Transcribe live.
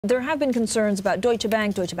There have been concerns about Deutsche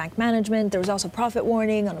Bank management. There was also profit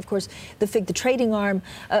warning, and of course, the FIG, the trading arm,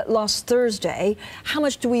 lost Thursday. How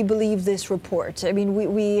much do we believe this report? I mean,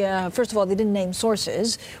 we first of all, they didn't name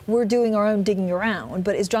sources. We're doing our own digging around,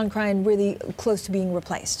 but is John Cryan really close to being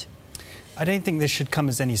replaced? I don't think this should come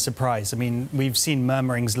as any surprise. I mean, we've seen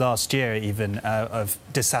murmurings last year even of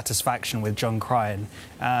dissatisfaction with John Cryan.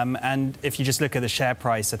 And if you just look at the share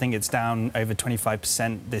price, I think it's down over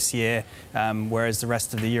 25% this year, whereas the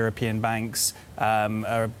rest of the European banks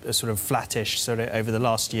are sort of flattish sort of over the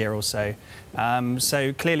last year or so.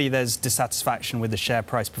 So clearly there's dissatisfaction with the share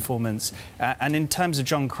price performance. And in terms of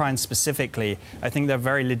John Cryan specifically, I think there are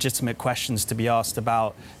very legitimate questions to be asked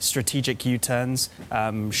about strategic U-turns.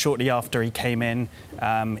 Shortly after he came in,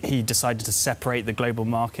 he decided to separate the global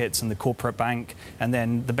markets and the corporate bank, and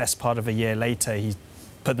then the best part of a year later, he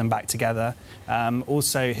put them back together.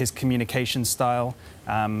 Also, his communication style,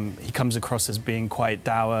 he comes across as being quite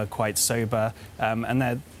dour, quite sober, and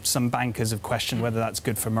there some bankers have questioned whether that's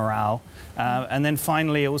good for morale. And then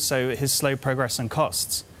finally, also, his slow progress on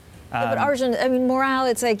costs. Yeah, but Arjun, I mean, morale,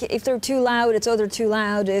 it's like if they're too loud, it's they're too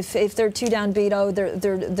loud. If they're too downbeat,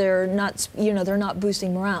 they're not, they're not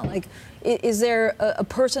boosting morale. Like, is there a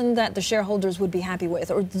person that the shareholders would be happy with,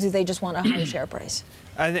 or do they just want a higher share price?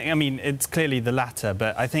 I mean, it's clearly the latter,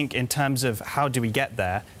 but I think in terms of how do we get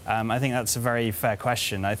there, I think that's a very fair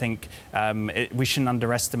question. I think we shouldn't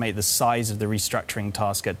underestimate the size of the restructuring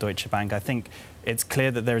task at Deutsche Bank. I think it's clear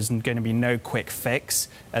that there isn't going to be no quick fix,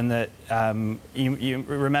 and that you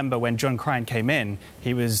remember when John Cryan came in,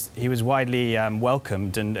 he was widely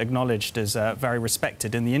welcomed and acknowledged as very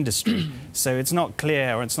respected in the industry. So it's not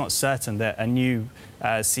clear, or it's not certain, that a new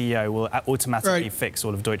CEO will automatically fix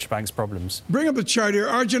all of Deutsche Bank's problems. Bring up the chart here.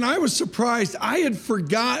 Arjun, I was surprised. I had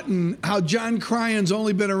forgotten how John Cryan's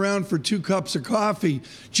only been around for 2 cups of coffee.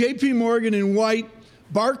 JP Morgan in white,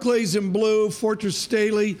 Barclays in blue, Fortress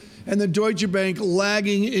Staley, and the Deutsche Bank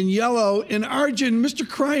lagging in yellow. And Arjun, Mr.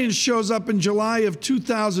 Cryan shows up in July of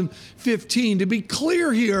 2015. To be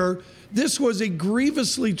clear here, this was a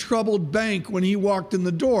grievously troubled bank when he walked in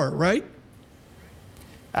the door, right?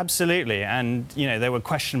 Absolutely, and there were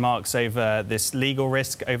question marks over this legal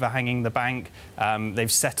risk overhanging the bank.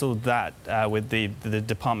 They've settled that with the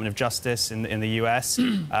Department of Justice in the US.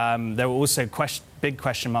 There were also big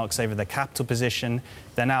question marks over the capital position.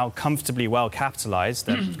 They're now comfortably well capitalized.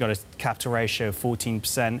 They've got a capital ratio of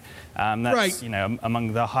 14%. That's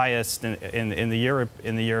among the highest in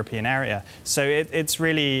the European area. So it's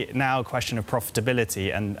really now a question of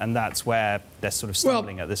profitability, and that's where they're sort of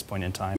stumbling at this point in time.